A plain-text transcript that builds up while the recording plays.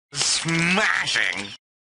Smashing!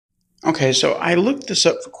 Okay, so I looked this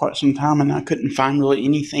up for quite some time and I couldn't find really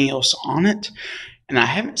anything else on it. And I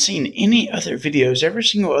haven't seen any other videos. Every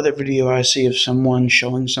single other video I see of someone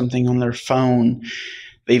showing something on their phone,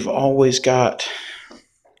 they've always got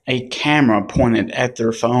a camera pointed at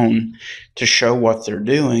their phone to show what they're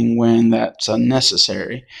doing when that's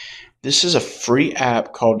unnecessary. This is a free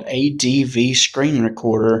app called ADV Screen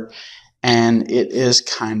Recorder, and it is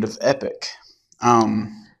kind of epic.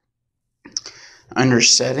 Under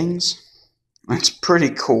settings, it's pretty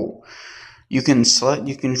cool. You can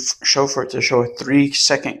show for it to show a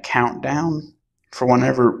 3-second countdown for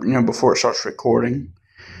whenever, before it starts recording.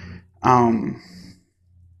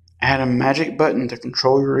 Add a magic button to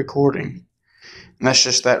control your recording. And that's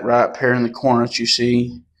just that right up here in the corner that you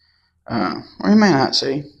see, or you may not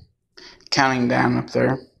see, counting down up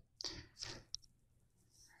there.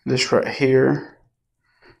 This right here,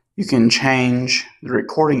 you can change the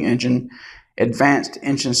recording engine. Advanced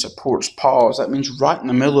engine supports pause. That means right in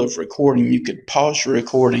the middle of recording, you could pause your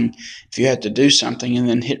recording if you had to do something and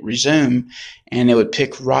then hit resume, and it would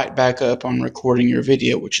pick right back up on recording your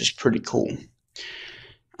video, which is pretty cool.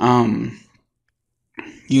 You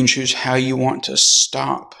can choose how you want to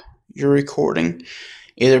stop your recording,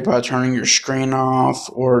 either by turning your screen off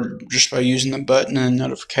or just by using the button in the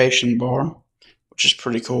notification bar, which is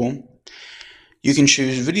pretty cool. You can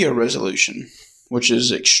choose video resolution, which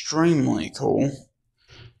is extremely cool.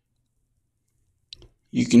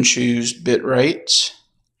 You can choose bit rates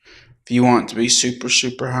if you want it to be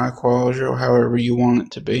super high quality or however you want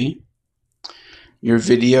it to be. Your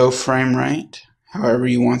video frame rate, however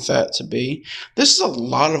you want that to be. This is a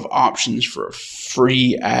lot of options for a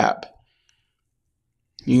free app.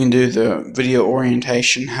 You can do the video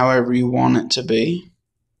orientation however you want it to be.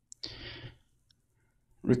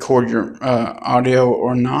 Record your audio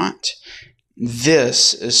or not.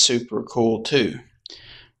 This is super cool too.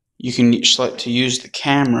 You can select to use the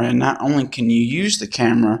camera, and not only can you use the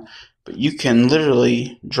camera, but you can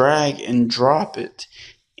literally drag and drop it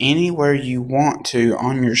anywhere you want to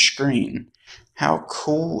on your screen. How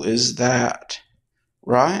cool is that,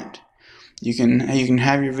 right? You can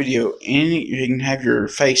have your video you can have your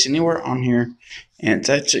face anywhere on here, and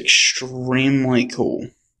that's extremely cool.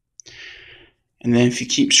 And then if you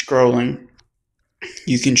keep scrolling,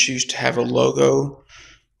 you can choose to have a logo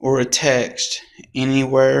or a text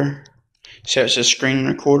anywhere. So it says screen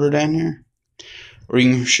recorder down here. Or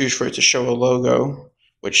you can choose for it to show a logo,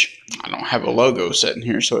 which I don't have a logo set in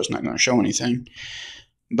here, so it's not going to show anything.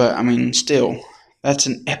 But, I mean, still, that's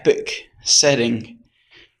an epic setting.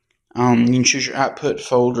 You can choose your output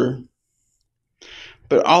folder.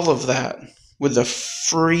 But all of that with a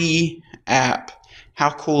free app.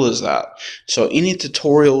 How cool is that? So any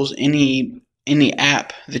tutorials, any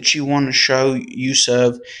app that you want to show use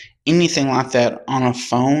of, anything like that on a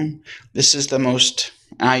phone, this is the most,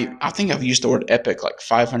 I think I've used the word epic like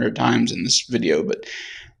 500 times in this video, but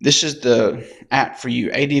this is the app for you,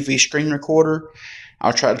 ADV Screen Recorder.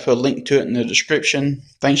 I'll try to put a link to it in the description.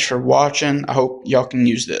 Thanks for watching. I hope y'all can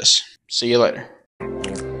use this. See you later.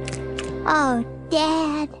 Oh,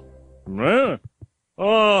 Dad. Huh?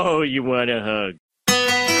 Oh, you want a hug?